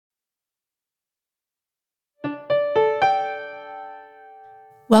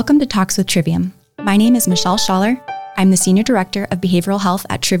Welcome to Talks with Trivium. My name is Michelle Schaller. I'm the Senior Director of Behavioral Health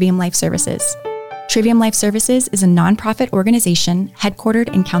at Trivium Life Services. Trivium Life Services is a nonprofit organization headquartered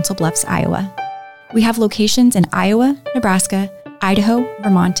in Council Bluffs, Iowa. We have locations in Iowa, Nebraska, Idaho,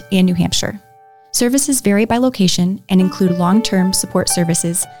 Vermont, and New Hampshire. Services vary by location and include long-term support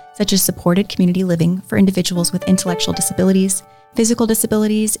services such as supported community living for individuals with intellectual disabilities, physical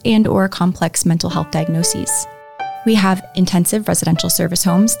disabilities, and/or complex mental health diagnoses. We have intensive residential service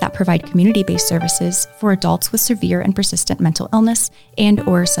homes that provide community-based services for adults with severe and persistent mental illness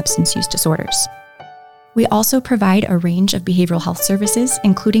and/or substance use disorders. We also provide a range of behavioral health services,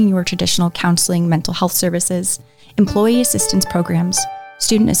 including your traditional counseling, mental health services, employee assistance programs,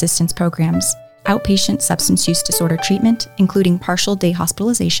 student assistance programs, outpatient substance use disorder treatment, including partial day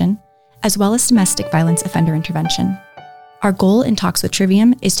hospitalization, as well as domestic violence offender intervention. Our goal in Talks with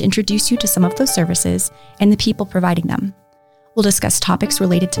Trivium is to introduce you to some of those services and the people providing them. We'll discuss topics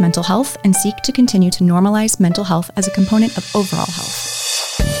related to mental health and seek to continue to normalize mental health as a component of overall health.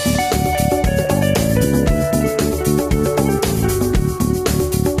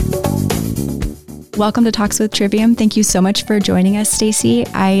 Welcome to Talks with Trivium. Thank you so much for joining us, Stacy.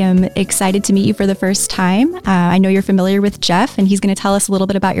 I am excited to meet you for the first time. I know you're familiar with Jeff, and he's going to tell us a little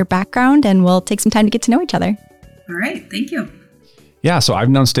bit about your background, and we'll take some time to get to know each other. All right. Thank you. Yeah. So I've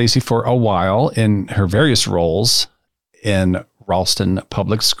known Stacy for a while in her various roles in Ralston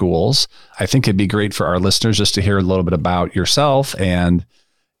public schools. I think it'd be great for our listeners just to hear a little bit about yourself and,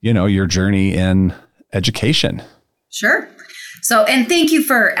 your journey in education. Sure. And thank you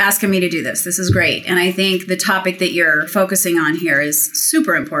for asking me to do this. This is great. And I think the topic that you're focusing on here is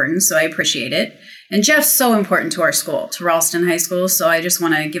super important. So I appreciate it. And Jeff's so important to our school, to Ralston High School. So I just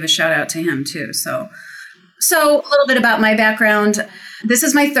want to give a shout out to him too. So a little bit about my background. This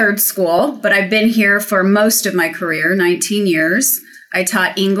is my third school, but I've been here for most of my career, 19 years. I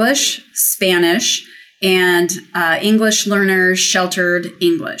taught English, Spanish, and English learners sheltered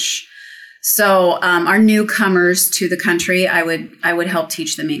English. So our newcomers to the country, I would help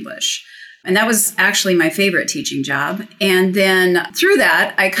teach them English. And that was actually my favorite teaching job. And then through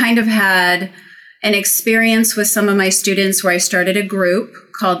that, I kind of had an experience with some of my students where I started a group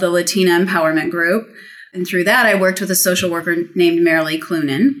called the Latina Empowerment Group. And through that, I worked with a social worker named Marilee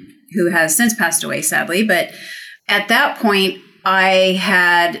Clunan, who has since passed away, sadly. But at that point, I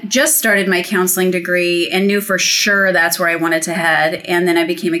had just started my counseling degree and knew for sure that's where I wanted to head. And then I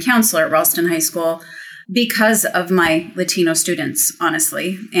became a counselor at Ralston High School because of my Latino students,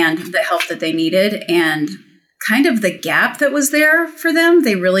 honestly, and the help that they needed and kind of the gap that was there for them.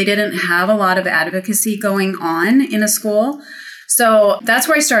 They really didn't have a lot of advocacy going on in a school. So that's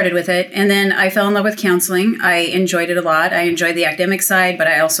where I started with it. And then I fell in love with counseling. I enjoyed it a lot. I enjoyed the academic side, but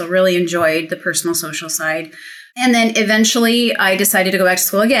I also really enjoyed the personal social side. And then eventually I decided to go back to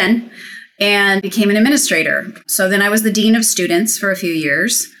school again and became an administrator. So then I was the dean of students for a few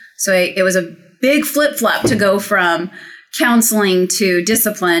years. So it was a big flip-flop to go from counseling to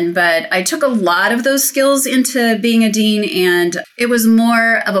discipline, but I took a lot of those skills into being a dean, and it was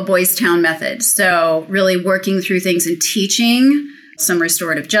more of a boys' town method. So really working through things and teaching some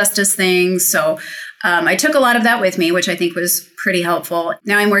restorative justice things. So I took a lot of that with me, which I think was pretty helpful.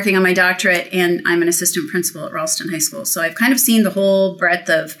 Now I'm working on my doctorate, and I'm an assistant principal at Ralston High School. So I've kind of seen the whole breadth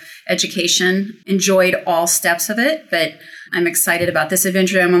of education, enjoyed all steps of it, but I'm excited about this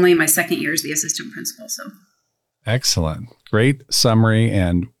adventure. I'm only in my second year as the assistant principal. So. Excellent. Great summary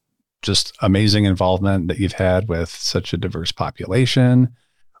and just amazing involvement that you've had with such a diverse population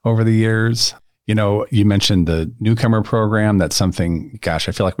over the years. You mentioned the newcomer program. That's something, gosh,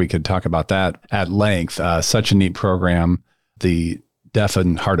 I feel like we could talk about that at length. Such a neat program. The deaf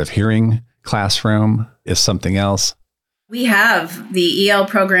and hard of hearing classroom is something else. We have the EL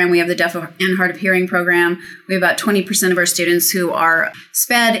program. We have the deaf and hard of hearing program. We have about 20% of our students who are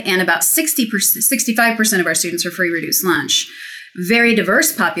SPED, and about 65% of our students are free reduced lunch. Very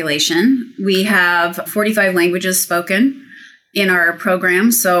diverse population. We have 45 languages spoken in our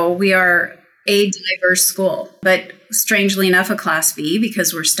program. So we are a diverse school, but strangely enough, a Class B,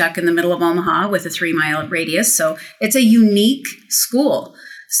 because we're stuck in the middle of Omaha with a 3-mile radius. So it's a unique school.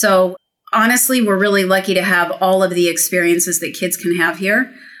 So honestly, we're really lucky to have all of the experiences that kids can have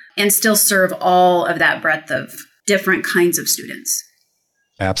here and still serve all of that breadth of different kinds of students.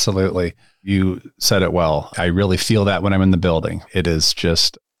 Absolutely. You said it well. I really feel that when I'm in the building. It is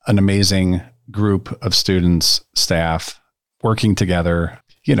just an amazing group of students, staff working together.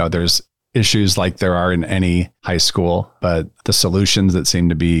 There's issues like there are in any high school, but the solutions that seem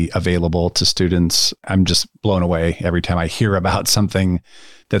to be available to students, I'm just blown away every time I hear about something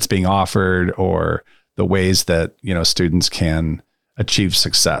that's being offered or the ways that, students can achieve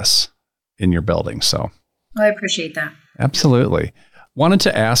success in your building. So I appreciate that. Absolutely. Wanted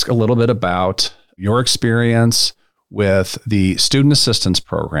to ask a little bit about your experience with the Student Assistance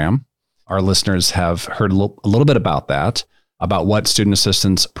Program. Our listeners have heard a little bit about that, about what student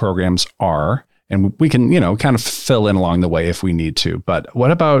assistance programs are. And we can, kind of fill in along the way if we need to. But what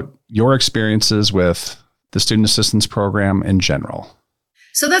about your experiences with the Student Assistance Program in general?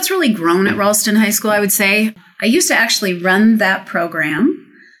 So that's really grown at Ralston High School, I would say. I used to actually run that program.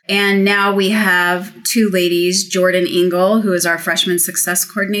 And now we have two ladies, Jordan Engel, who is our freshman success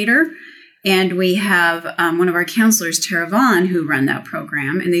coordinator. And we have one of our counselors, Tara Vaughn, who run that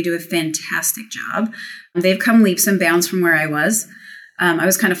program. And they do a fantastic job. They've come leaps and bounds from where I was. I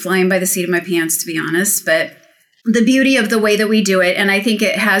was kind of flying by the seat of my pants, to be honest. But the beauty of the way that we do it, and I think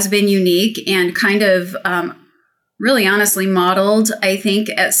it has been unique and kind of really honestly modeled, I think,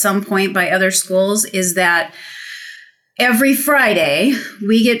 at some point by other schools, is that every Friday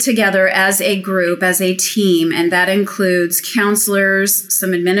we get together as a group, as a team, and that includes counselors,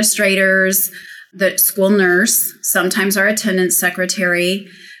 some administrators, the school nurse, sometimes our attendance secretary.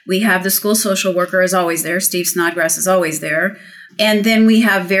 We have the school social worker is always there. Steve Snodgrass is always there. And then we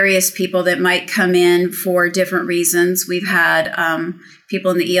have various people that might come in for different reasons. We've had people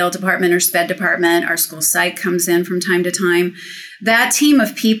in the EL department or SPED department. Our school psych comes in from time to time. That team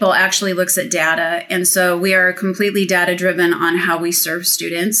of people actually looks at data. And so we are completely data driven on how we serve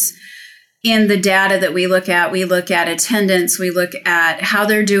students. In the data that we look at attendance. We look at how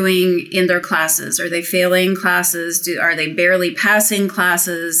they're doing in their classes. Are they failing classes? Are they barely passing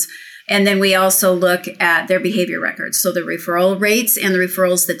classes? And then we also look at their behavior records. So the referral rates and the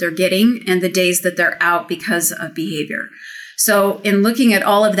referrals that they're getting and the days that they're out because of behavior. So in looking at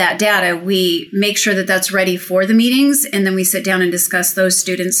all of that data, we make sure that that's ready for the meetings. And then we sit down and discuss those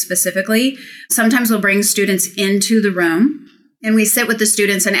students specifically. Sometimes we'll bring students into the room and we sit with the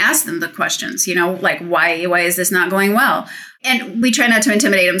students and ask them the questions, like why is this not going well? And we try not to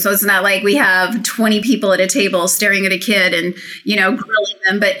intimidate them. So it's not like we have 20 people at a table staring at a kid and, grilling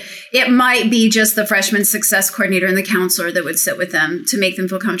them. But it might be just the freshman success coordinator and the counselor that would sit with them to make them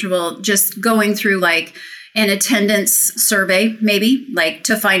feel comfortable just going through like an attendance survey, maybe like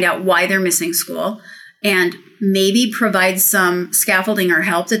to find out why they're missing school and maybe provide some scaffolding or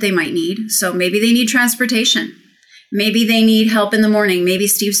help that they might need. So maybe they need transportation. Maybe they need help in the morning. Maybe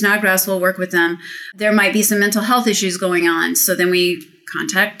Steve Snodgrass will work with them. There might be some mental health issues going on. So then we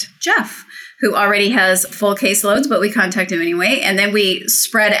contact Jeff, who already has full caseloads, but we contact him anyway. And then we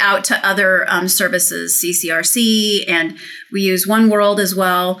spread out to other services, CCRC, and we use One World as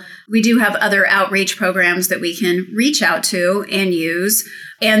well. We do have other outreach programs that we can reach out to and use.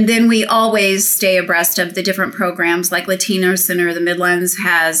 And then we always stay abreast of the different programs, like Latino Center of the Midlands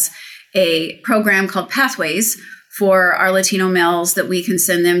has a program called Pathways for our Latino males that we can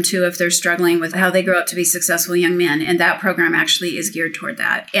send them to if they're struggling with how they grow up to be successful young men. And that program actually is geared toward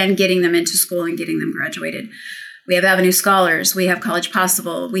that and getting them into school and getting them graduated. We have Avenue Scholars. We have College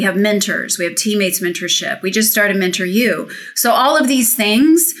Possible. We have mentors. We have teammates mentorship. We just started Mentor You. So all of these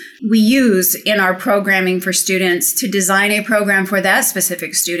things we use in our programming for students to design a program for that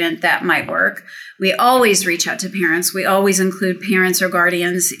specific student that might work. We always reach out to parents. We always include parents or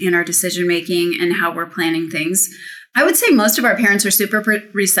guardians in our decision making and how we're planning things. I would say most of our parents are super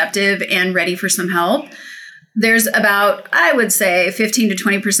receptive and ready for some help. There's about, I would say, 15 to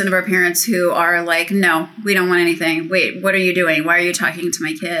 20% of our parents who are like, no, we don't want anything. Wait, what are you doing? Why are you talking to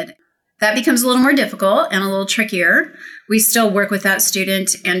my kid? That becomes a little more difficult and a little trickier. We still work with that student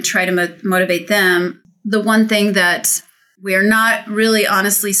and try to motivate them. The one thing that we are not really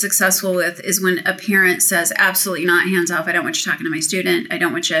honestly successful with is when a parent says, absolutely not, hands off. I don't want you talking to my student. I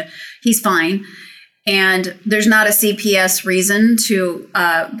don't want you, he's fine. And there's not a CPS reason to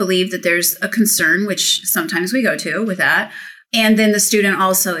believe that there's a concern, which sometimes we go to with that. And then the student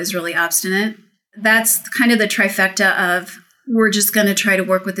also is really obstinate. That's kind of the trifecta of we're just going to try to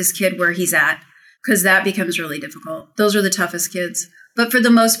work with this kid where he's at, because that becomes really difficult. Those are the toughest kids. But for the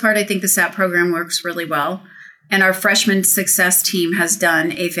most part, I think the SAP program works really well. And our freshman success team has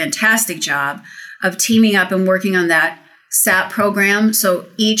done a fantastic job of teaming up and working on that SAT program. So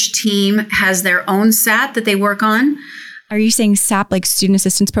each team has their own SAT that they work on. Are you saying SAP like student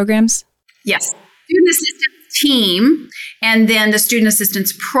assistance programs? Yes. Student assistance team. And then the student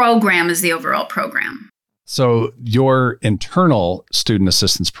assistance program is the overall program. So your internal student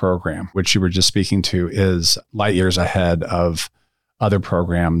assistance program, which you were just speaking to, is light years ahead of other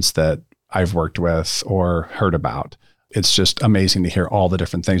programs that I've worked with or heard about. It's just amazing to hear all the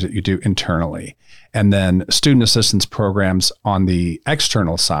different things that you do internally. And then student assistance programs on the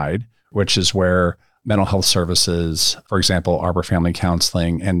external side, which is where mental health services, for example, Arbor Family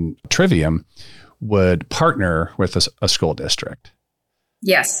Counseling and Trivium, would partner with a school district.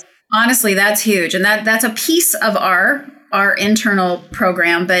 Yes. Honestly, that's huge. And that's a piece of our internal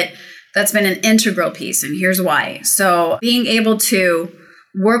program, but that's been an integral piece. And here's why. So being able to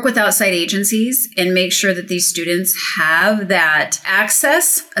work with outside agencies and make sure that these students have that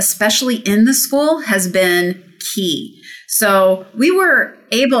access, especially in the school, has been key. So we were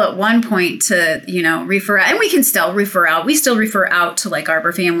able at one point to, refer out, and we can still refer out. We still refer out to like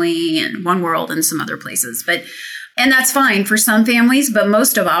Arbor Family and One World and some other places, and that's fine for some families, but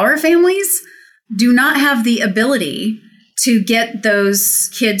most of our families do not have the ability to get those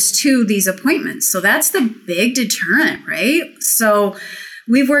kids to these appointments. So that's the big deterrent, right? So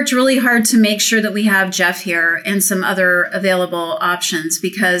we've worked really hard to make sure that we have Jeff here and some other available options,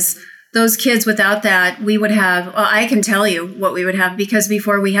 because those kids without that, we would have, well, I can tell you what we would have, because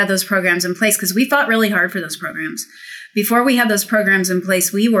before we had those programs in place, because we fought really hard for those programs. Before we had those programs in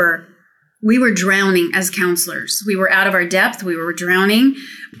place, we were drowning as counselors. We were out of our depth. We were drowning.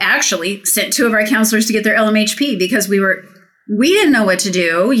 Actually, sent 2 of our counselors to get their LMHP because we didn't know what to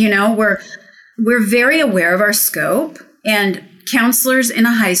do. We're very aware of our scope, and counselors in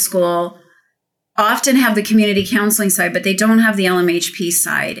a high school often have the community counseling side, but they don't have the LMHP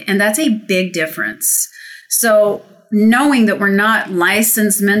side. And that's a big difference. So knowing that we're not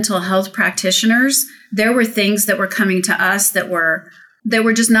licensed mental health practitioners, there were things that were coming to us that were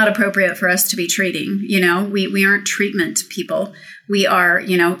just not appropriate for us to be treating. We aren't treatment people. We are,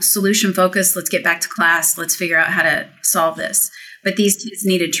 solution focused. Let's get back to class. Let's figure out how to solve this. But these kids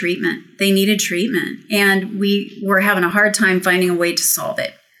needed treatment. They needed treatment. And we were having a hard time finding a way to solve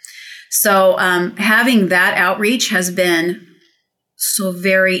it. So having that outreach has been so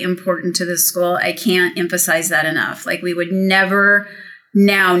very important to the school. I can't emphasize that enough. Like, we would never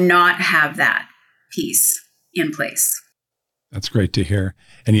now not have that piece in place. That's great to hear.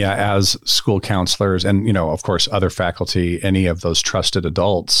 And yeah, as school counselors and, of course, other faculty, any of those trusted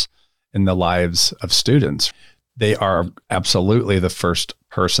adults in the lives of students, they are absolutely the first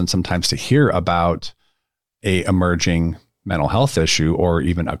person sometimes to hear about a emerging mental health issue or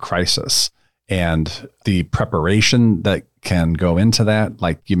even a crisis. And the preparation that can go into that,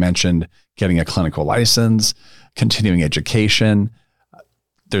 like you mentioned, getting a clinical license, continuing education.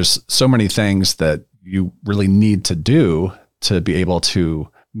 There's so many things that you really need to do to be able to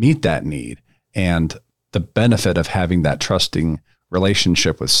meet that need. And the benefit of having that trusting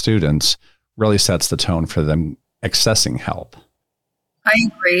relationship with students really sets the tone for them accessing help. I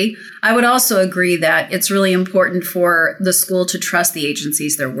agree. I would also agree that it's really important for the school to trust the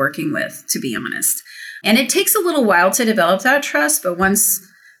agencies they're working with, to be honest. And it takes a little while to develop that trust, but once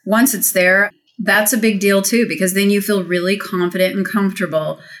it's there, that's a big deal too, because then you feel really confident and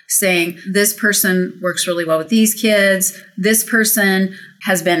comfortable saying, this person works really well with these kids. This person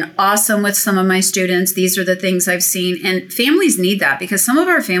has been awesome with some of my students. These are the things I've seen. And families need that, because some of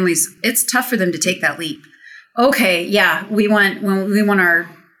our families, it's tough for them to take that leap. Okay, yeah, we want our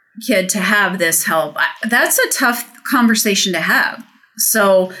kid to have this help. That's a tough conversation to have.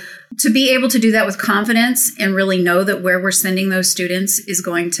 So to be able to do that with confidence and really know that where we're sending those students is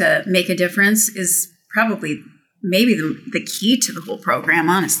going to make a difference is probably maybe the key to the whole program,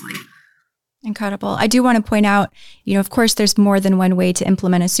 honestly. Incredible. I do want to point out, of course, there's more than one way to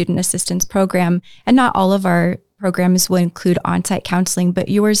implement a student assistance program, and not all of our programs will include on-site counseling, but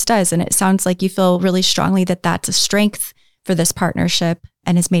yours does. And it sounds like you feel really strongly that that's a strength for this partnership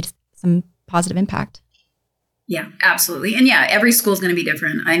and has made some positive impact. Yeah, absolutely. And yeah, every school is going to be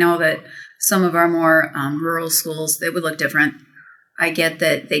different. I know that some of our more rural schools, it would look different. I get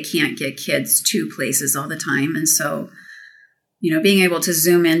that they can't get kids to places all the time. And so, being able to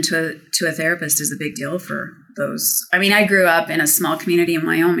zoom into a therapist is a big deal for those. I mean, I grew up in a small community in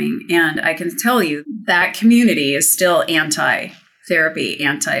Wyoming, and I can tell you that community is still anti-therapy,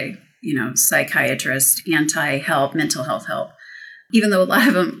 psychiatrist, anti-help, mental health help, even though a lot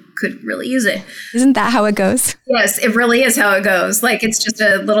of them could really use it. Isn't that how it goes? Yes, it really is how it goes. Like, it's just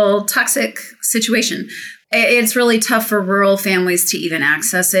a little toxic situation. It's really tough for rural families to even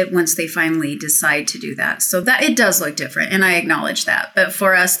access it once they finally decide to do that. So that it does look different, and I acknowledge that. But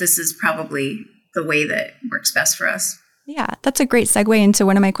for us, this is probably the way that works best for us. Yeah, that's a great segue into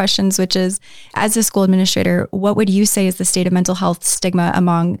one of my questions, which is, as a school administrator, what would you say is the state of mental health stigma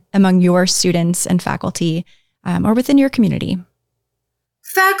among your students and faculty, or within your community?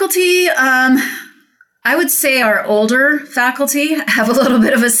 Faculty, I would say our older faculty have a little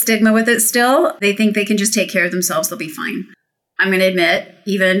bit of a stigma with it still. They think they can just take care of themselves, they'll be fine. I'm going to admit,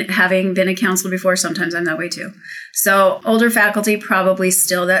 even having been a counselor before, sometimes I'm that way too. So older faculty, probably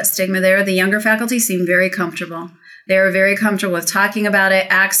still that stigma there. The younger faculty seem very comfortable. They're very comfortable with talking about it,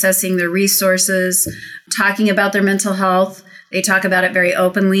 accessing their resources, talking about their mental health. They talk about it very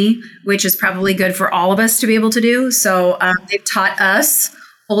openly, which is probably good for all of us to be able to do. So they've taught us,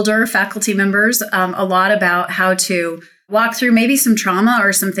 older faculty members, a lot about how to walk through maybe some trauma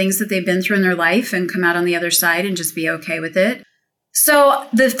or some things that they've been through in their life and come out on the other side and just be okay with it. So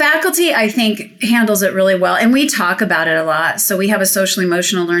the faculty, I think, handles it really well. And we talk about it a lot. So we have a social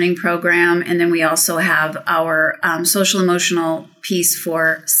emotional learning program. And then we also have our social emotional piece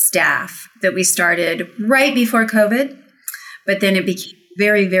for staff that we started right before COVID. But then it became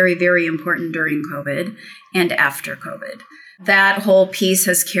very, very, very important during COVID and after COVID. That whole piece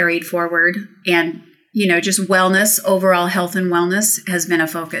has carried forward. And, just wellness, overall health and wellness has been a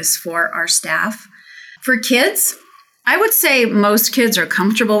focus for our staff. For kids, I would say most kids are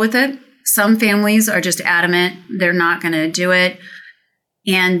comfortable with it. Some families are just adamant they're not going to do it.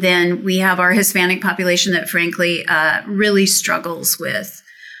 And then we have our Hispanic population that frankly really struggles with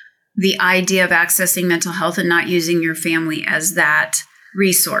the idea of accessing mental health and not using your family as that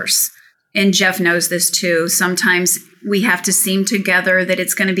resource. And Jeff knows this too. Sometimes we have to seem together that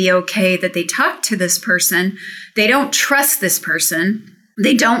it's going to be okay that they talk to this person. They don't trust this person.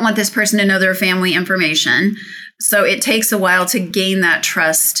 They don't want this person to know their family information. So it takes a while to gain that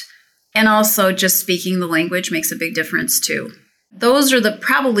trust. And also just speaking the language makes a big difference too. Those are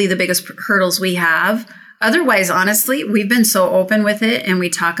probably the biggest hurdles we have. Otherwise, honestly, we've been so open with it and we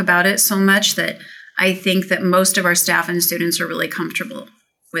talk about it so much that I think that most of our staff and students are really comfortable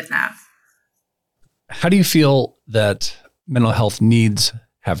with that. How do you feel that mental health needs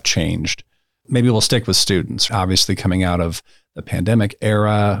have changed? Maybe we'll stick with students. Obviously, coming out of the pandemic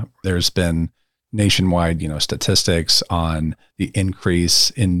era, there's been nationwide, statistics on the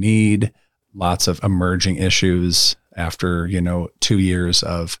increase in need, lots of emerging issues after, 2 years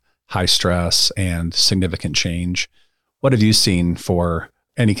of high stress and significant change. What have you seen for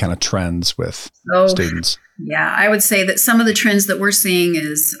any kind of trends with students? Yeah, I would say that some of the trends that we're seeing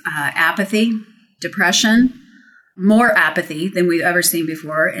is apathy, depression, more apathy than we've ever seen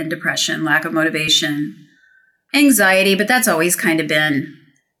before, and depression, lack of motivation, anxiety, but that's always kind of been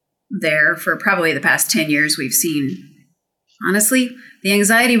there for probably the past 10 years. We've seen, honestly, the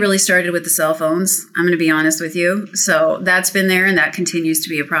anxiety really started with the cell phones. I'm going to be honest with you. So that's been there and that continues to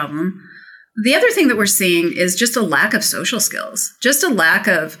be a problem. The other thing that we're seeing is just a lack of social skills, just a lack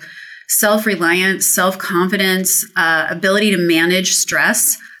of self-reliance, self-confidence, ability to manage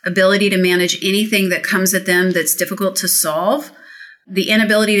stress, ability to manage anything that comes at them that's difficult to solve, the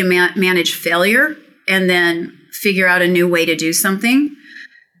inability to manage failure and then figure out a new way to do something.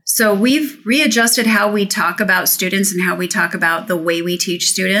 So we've readjusted how we talk about students and how we talk about the way we teach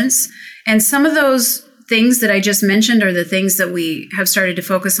students. And some of those things that I just mentioned are the things that we have started to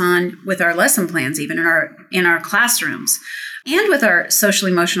focus on with our lesson plans, even in our classrooms, and with our social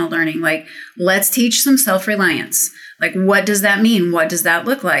emotional learning. Like, let's teach some self-reliance. Like, what does that mean? What does that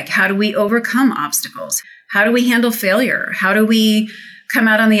look like? How do we overcome obstacles? How do we handle failure? How do we come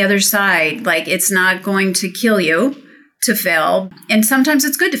out on the other side? Like, it's not going to kill you to fail. And sometimes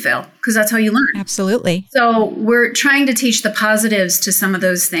it's good to fail because that's how you learn. Absolutely. So we're trying to teach the positives to some of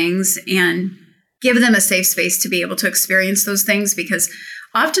those things and give them a safe space to be able to experience those things, because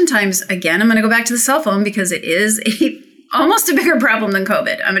oftentimes, again, I'm going to go back to the cell phone because it is almost a bigger problem than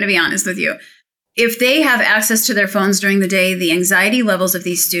COVID. I'm going to be honest with you. If they have access to their phones during the day, the anxiety levels of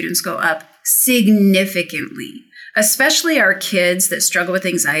these students go up significantly, especially our kids that struggle with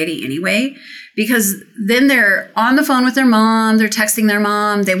anxiety anyway, because then they're on the phone with their mom, they're texting their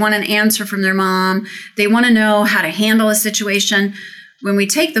mom, they want an answer from their mom, they want to know how to handle a situation. When we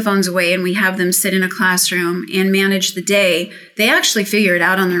take the phones away and we have them sit in a classroom and manage the day, they actually figure it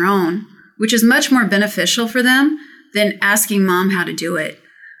out on their own, which is much more beneficial for them than asking mom how to do it.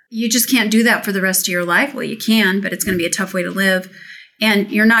 You just can't do that for the rest of your life. Well, you can, but it's going to be a tough way to live.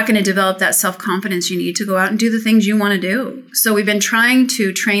 And you're not going to develop that self-confidence you need to go out and do the things you want to do. So we've been trying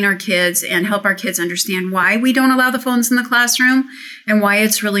to train our kids and help our kids understand why we don't allow the phones in the classroom and why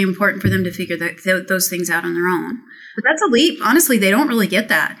it's really important for them to figure those things out on their own. But that's a leap. Honestly, they don't really get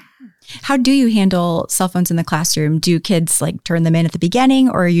that. How do you handle cell phones in the classroom? Do kids turn them in at the beginning,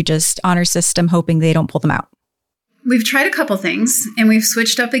 or are you just honor system hoping they don't pull them out? We've tried a couple things and we've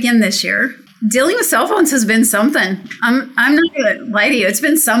switched up again this year. Dealing with cell phones has been something. I'm not going to lie to you. It's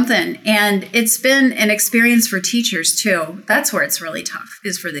been something. And it's been an experience for teachers too. That's where it's really tough,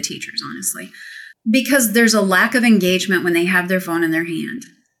 is for the teachers, honestly, because there's a lack of engagement when they have their phone in their hand,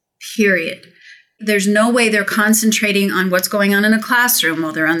 period. There's no way they're concentrating on what's going on in a classroom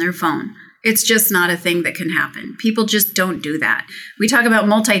while they're on their phone. It's just not a thing that can happen. People just don't do that. We talk about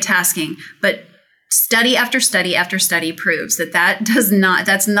multitasking, but study after study after study proves that's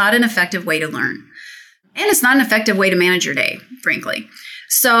not an effective way to learn. And it's not an effective way to manage your day, frankly.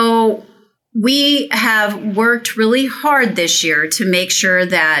 So we have worked really hard this year to make sure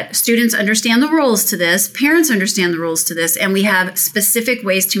that students understand the rules to this, parents understand the rules to this, and we have specific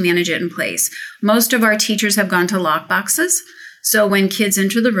ways to manage it in place. Most of our teachers have gone to lock boxes. So when kids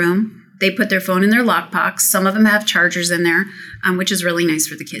enter the room, they put their phone in their lockbox. Some of them have chargers in there, which is really nice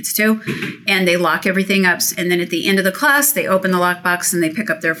for the kids too. And they lock everything up. And then at the end of the class, they open the lockbox and they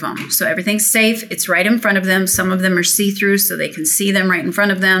pick up their phone. So everything's safe. It's right in front of them. Some of them are see-through, so they can see them right in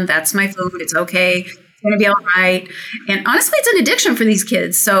front of them. That's my phone. It's okay. It's going to be all right. And honestly, it's an addiction for these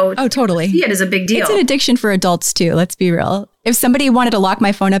kids. So totally. See it is a big deal. It's an addiction for adults too. Let's be real. If somebody wanted to lock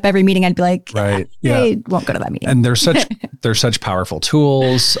my phone up every meeting, I'd be like, right. I won't go to that meeting. And they're such powerful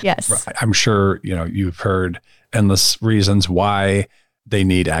tools. Yes. I'm sure, you've heard endless reasons why they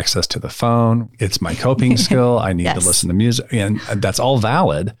need access to the phone. It's my coping skill. I need to listen to music, and that's all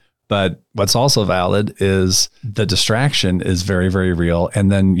valid. But what's also valid is the distraction is very, very real.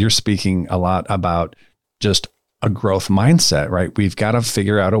 And then you're speaking a lot about just a growth mindset, right? We've got to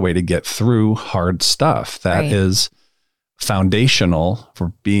figure out a way to get through hard stuff that is foundational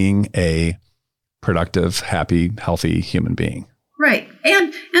for being a productive, happy, healthy human being. Right.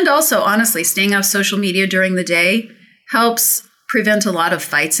 And also, honestly, staying off social media during the day helps prevent a lot of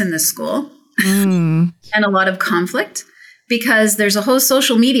fights in the school and a lot of conflict, because there's a whole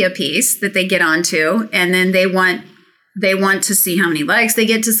social media piece that they get onto, and then they want to see how many likes they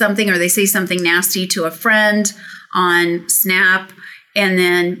get to something, or they say something nasty to a friend on Snap, and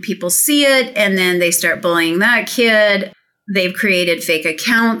then people see it, and then they start bullying that kid. They've created fake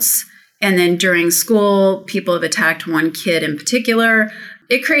accounts, and then during school, people have attacked one kid in particular.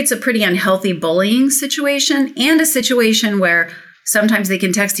 It creates a pretty unhealthy bullying situation, and a situation where sometimes they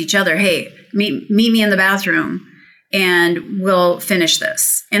can text each other, hey, meet me in the bathroom and we'll finish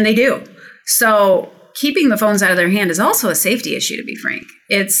this. And they do. So keeping the phones out of their hand is also a safety issue, to be frank.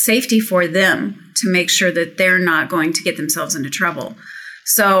 It's safety for them to make sure that they're not going to get themselves into trouble.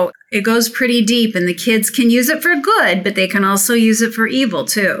 So it goes pretty deep, and the kids can use it for good, but they can also use it for evil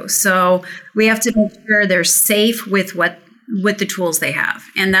too. So we have to make sure they're safe with the tools they have.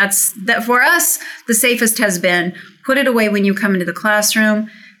 And that for us, the safest has been put it away when you come into the classroom,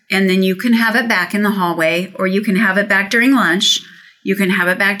 and then you can have it back in the hallway, or you can have it back during lunch. You can have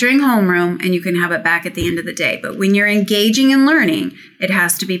it back during homeroom, and you can have it back at the end of the day. But when you're engaging in learning, it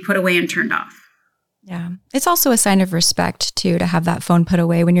has to be put away and turned off. Yeah. It's also a sign of respect too, to have that phone put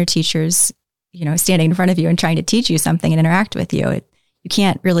away when your teacher's, standing in front of you and trying to teach you something and interact with you. You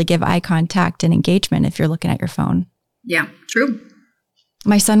can't really give eye contact and engagement if you're looking at your phone. Yeah, true.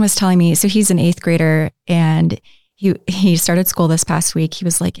 My son was telling me, so he's an 8th grader, and he started school this past week. He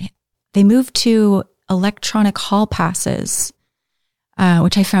was like, they moved to electronic hall passes,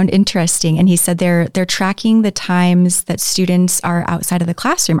 which I found interesting. And he said they're tracking the times that students are outside of the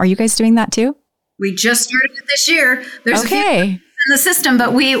classroom. Are you guys doing that too? We just started it this year. There's a few in the system,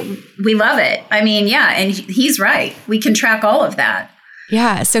 but we love it. I mean, yeah, and he's right. We can track all of that.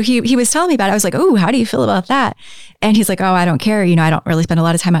 Yeah. So he was telling me about it. I was like, oh, how do you feel about that? And he's like, oh, I don't care. I don't really spend a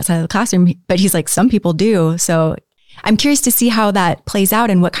lot of time outside of the classroom, but he's like, some people do. So I'm curious to see how that plays out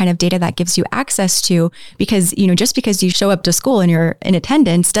and what kind of data that gives you access to, because, just because you show up to school and you're in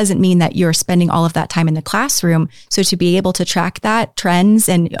attendance doesn't mean that you're spending all of that time in the classroom. So to be able to track that trends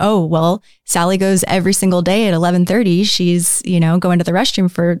and, oh, well, Sally goes every single day at 11:30. She's, going to the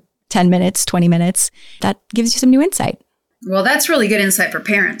restroom for 10 minutes, 20 minutes. That gives you some new insight. Well, that's really good insight for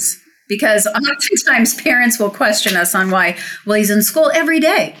parents, because oftentimes parents will question us on why, well, he's in school every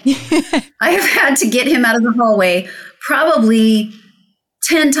day. I have had to get him out of the hallway probably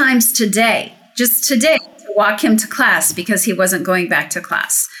 10 times just today, to walk him to class because he wasn't going back to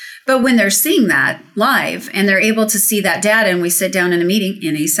class. But when they're seeing that live and they're able to see that data, and we sit down in a meeting,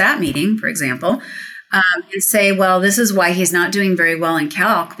 in a SAP meeting, for example, and say, well, this is why he's not doing very well in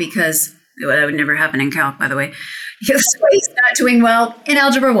calc, because that would never happen in calc, by the way. Because he's not doing well in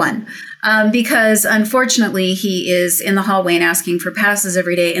Algebra 1, because unfortunately he is in the hallway and asking for passes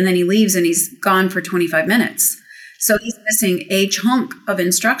every day, and then he leaves and he's gone for 25 minutes. So he's missing a chunk of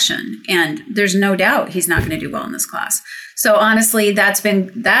instruction, and there's no doubt he's not going to do well in this class. So honestly, that's going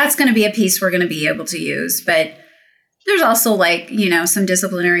to be a piece we're going to be able to use. But there's also some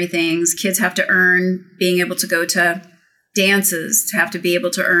disciplinary things. Kids have to earn being able to go to dances, to have to be able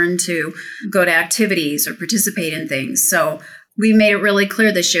to earn to go to activities or participate in things. So we made it really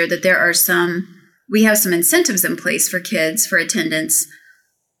clear this year that there are some we have some incentives in place for kids for attendance.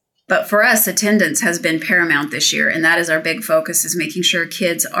 But for us, attendance has been paramount this year. And that is our big focus, is making sure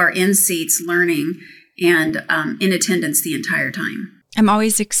kids are in seats learning and in attendance the entire time. I'm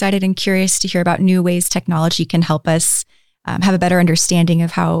always excited and curious to hear about new ways technology can help us have a better understanding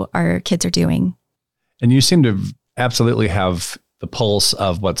of how our kids are doing. And you seem to absolutely have the pulse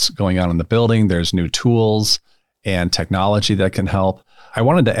of what's going on in the building. There's new tools and technology that can help. I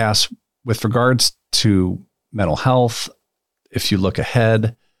wanted to ask, with regards to mental health, if you look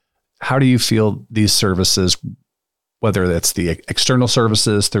ahead, how do you feel these services, whether it's the external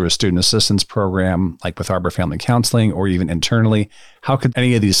services through a student assistance program, like with Arbor Family Counseling, or even internally, how could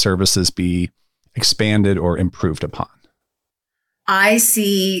any of these services be expanded or improved upon? I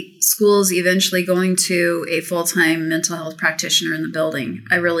see schools eventually going to a full-time mental health practitioner in the building.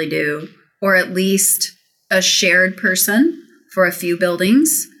 I really do. Or at least a shared person for a few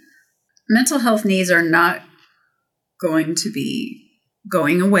buildings. Mental health needs are not going to be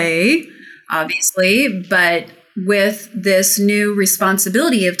going away, obviously, but with this new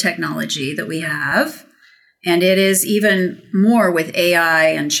responsibility of technology that we have, and it is even more with AI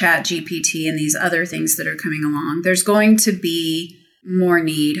and Chat GPT and these other things that are coming along, there's going to be more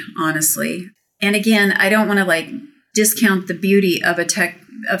need, honestly. And again, I don't want to discount the beauty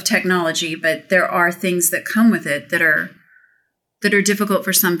of technology, but there are things that come with it that are difficult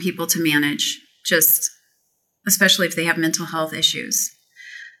for some people to manage, just especially if they have mental health issues.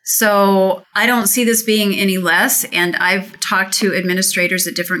 So I don't see this being any less. And I've talked to administrators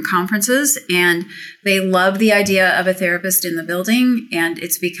at different conferences, and they love the idea of a therapist in the building, and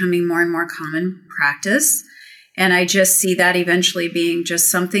it's becoming more and more common practice. And I just see that eventually being just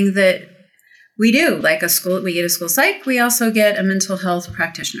something that we do. Like we get a school psych, we also get a mental health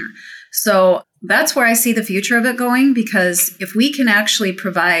practitioner. So that's where I see the future of it going, because if we can actually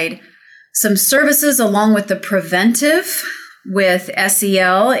provide some services along with the preventive with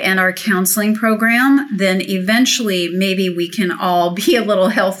SEL and our counseling program, then eventually maybe we can all be a little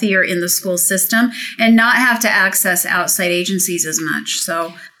healthier in the school system and not have to access outside agencies as much.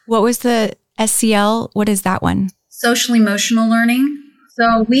 So what was the SEL? What is that one? Social emotional learning.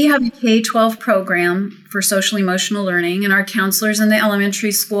 So we have a K-12 program for social emotional learning, and our counselors in the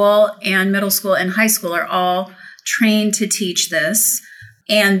elementary school and middle school and high school are all trained to teach this.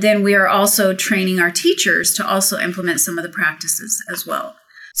 And then we are also training our teachers to also implement some of the practices as well.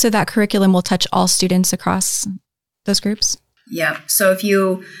 So that curriculum will touch all students across those groups? Yeah. So if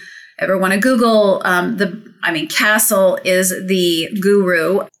you ever want to Google, CASEL is the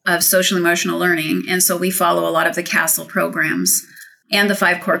guru of social emotional learning. And so we follow a lot of the CASEL programs and the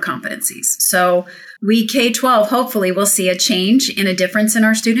 5 core competencies. So we K-12 hopefully will see a change and a difference in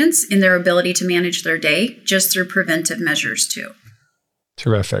our students in their ability to manage their day just through preventive measures too.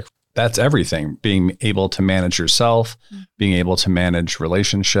 Terrific. That's everything. Being able to manage yourself, being able to manage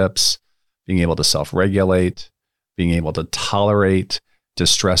relationships, being able to self-regulate, being able to tolerate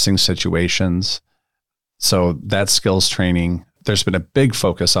distressing situations. So that skills training, there's been a big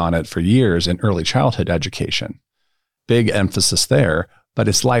focus on it for years in early childhood education. Big emphasis there, but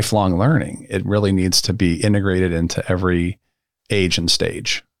it's lifelong learning. It really needs to be integrated into every age and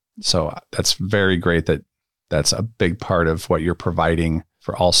stage. So that's very great that that's a big part of what you're providing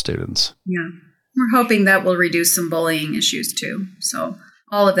for all students. Yeah. We're hoping that will reduce some bullying issues too. So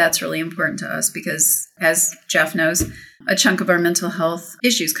all of that's really important to us because, as Jeff knows, a chunk of our mental health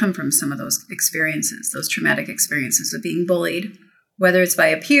issues come from some of those experiences, those traumatic experiences of being bullied, whether it's by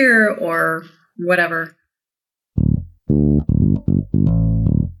a peer or whatever.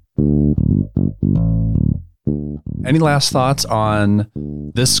 Any last thoughts on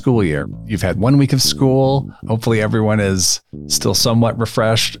this school year? You've had 1 week of school. Hopefully everyone is still somewhat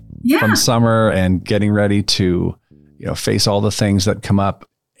refreshed from summer and getting ready to, face all the things that come up.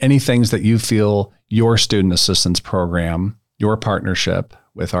 Any things that you feel your student assistance program, your partnership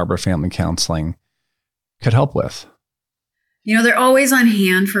with Arbor Family Counseling could help with? They're always on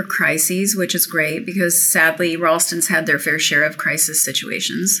hand for crises, which is great because sadly, Ralston's had their fair share of crisis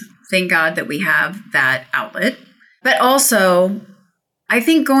situations. Thank God that we have that outlet. But also, I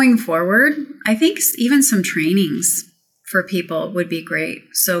think going forward, even some trainings for people would be great.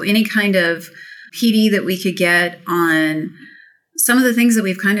 So any kind of PD that we could get on some of the things that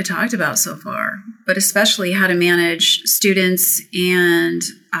we've kind of talked about so far, but especially how to manage students and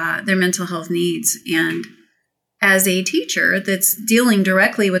their mental health needs. And as a teacher that's dealing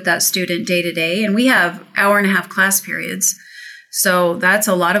directly with that student day to day, and we have 1.5-hour class periods, so that's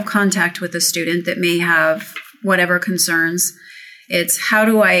a lot of contact with the student that may have whatever concerns. It's how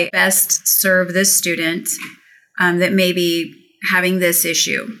do I best serve this student that may be having this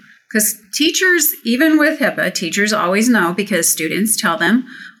issue? Because teachers, even with HIPAA, teachers always know because students tell them,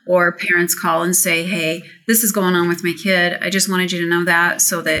 or parents call and say, hey, this is going on with my kid. I just wanted you to know that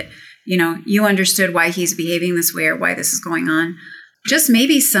so that, you understood why he's behaving this way or why this is going on. Just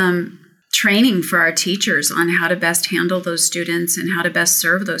maybe some training for our teachers on how to best handle those students and how to best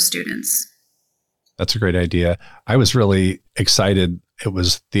serve those students. That's a great idea. I was really excited. It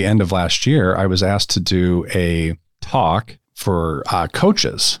was the end of last year. I was asked to do a talk for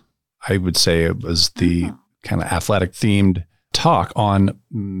coaches. I would say it was the kind of athletic themed talk on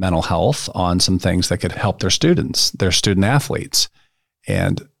mental health, on some things that could help their students, their student athletes.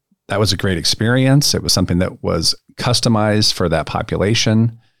 And that was a great experience. It was something that was customized for that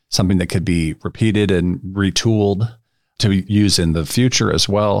population, something that could be repeated and retooled to use in the future as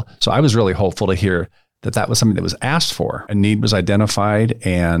well. So I was really hopeful to hear that that was something that was asked for. A need was identified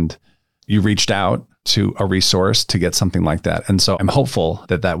and you reached out to a resource to get something like that. And so I'm hopeful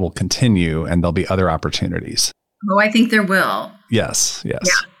that that will continue and there'll be other opportunities. Oh, I think there will. Yes. Yeah.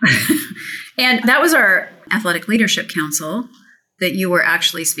 And that was our Athletic Leadership Council that you were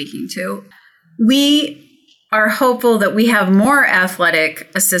actually speaking to. We are hopeful that we have more athletic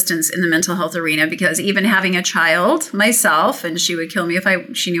assistants in the mental health arena, because even having a child myself, and she would kill me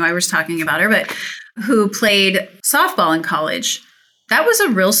if she knew I was talking about her, but who played softball in college, that was a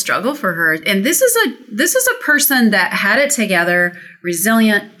real struggle for her. And this is a person that had it together,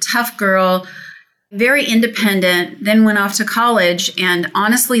 resilient, tough girl, very independent, then went off to college. And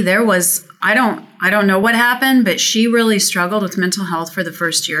honestly, there was, I don't know what happened, but she really struggled with mental health for the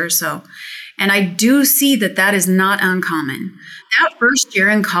first year or so. And I do see that that is not uncommon. That first year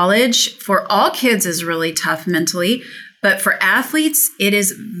in college for all kids is really tough mentally, but for athletes, it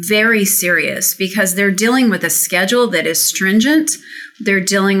is very serious because they're dealing with a schedule that is stringent. They're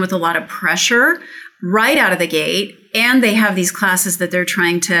dealing with a lot of pressure right out of the gate. And they have these classes that they're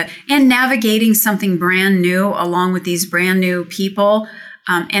trying to, and navigating something brand new along with these brand new people.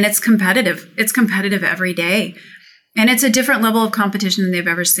 And it's competitive. It's competitive every day. And it's a different level of competition than they've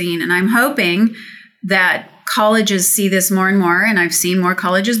ever seen. And I'm hoping that colleges see this more and more, and I've seen more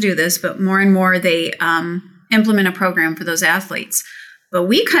colleges do this, but more and more they implement a program for those athletes. But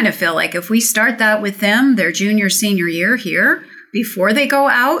we kind of feel like if we start that with them, their junior, senior year here, before they go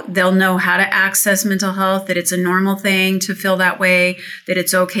out, they'll know how to access mental health, that it's a normal thing to feel that way, that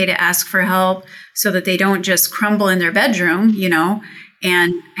it's okay to ask for help so that they don't just crumble in their bedroom,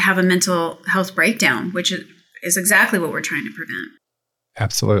 and have a mental health breakdown, which is exactly what we're trying to prevent.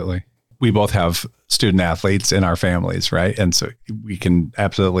 Absolutely. We both have student athletes in our families, right? And so we can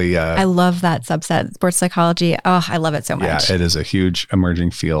absolutely... I love that subset, sports psychology. Oh, I love it so much. Yeah, it is a huge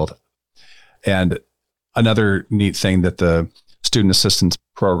emerging field. And another neat thing that the student assistance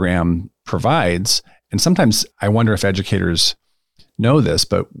program provides, and sometimes I wonder if educators know this,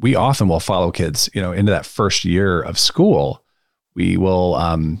 but we often will follow kids, into that first year of school. We will,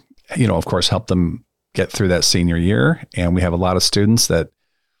 of course, help them get through that senior year. And we have a lot of students that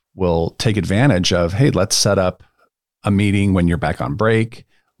will take advantage of, hey, let's set up a meeting when you're back on break.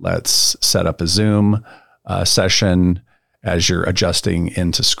 Let's set up a Zoom session as you're adjusting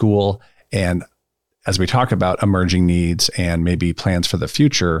into school. And as we talk about emerging needs and maybe plans for the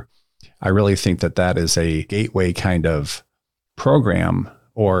future, I really think that that is a gateway kind of program,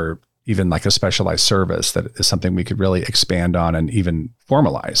 or even like a specialized service that is something we could really expand on and even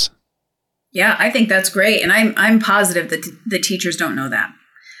formalize. Yeah, I think that's great. And I'm positive that the teachers don't know that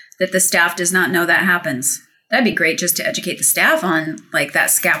the staff does not know that happens. That'd be great just to educate the staff on like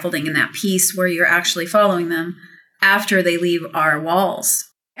that scaffolding and that piece where you're actually following them after they leave our walls.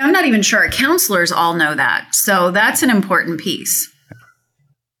 I'm not even sure our counselors all know that. So that's an important piece.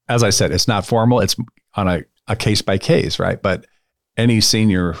 As I said, it's not formal. It's on a case by case, right? But any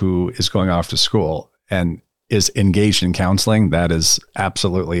senior who is going off to school and is engaged in counseling, that is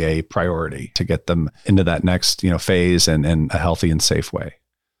absolutely a priority to get them into that next, phase and in a healthy and safe way.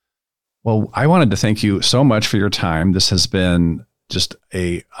 Well, I wanted to thank you so much for your time. This has been just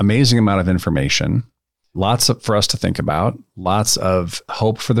an amazing amount of information, lots for us to think about, lots of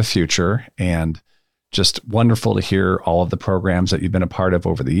hope for the future, and just wonderful to hear all of the programs that you've been a part of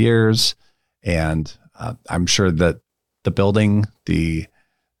over the years. And I'm sure that the building, the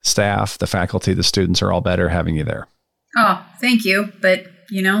staff, the faculty, the students are all better having you there. Oh, thank you. But,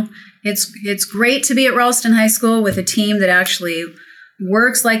 it's great to be at Ralston High School with a team that actually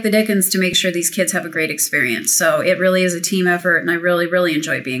works like the dickens to make sure these kids have a great experience. So it really is a team effort, and I really, really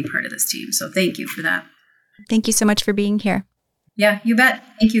enjoy being part of this team. So thank you for that. Thank you so much for being here. Yeah, you bet.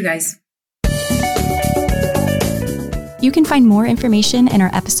 Thank you, guys. You can find more information in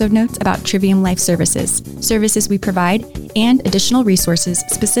our episode notes about Trivium Life Services, services we provide, and additional resources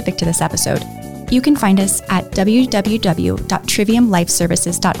specific to this episode. You can find us at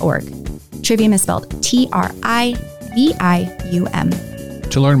www.triviumlifeservices.org. Trivium is spelled Trivium.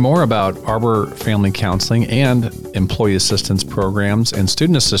 To learn more about Arbor Family Counseling and employee assistance programs and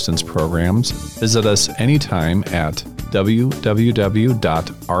student assistance programs, visit us anytime at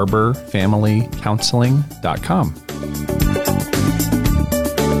www.arborfamilycounseling.com.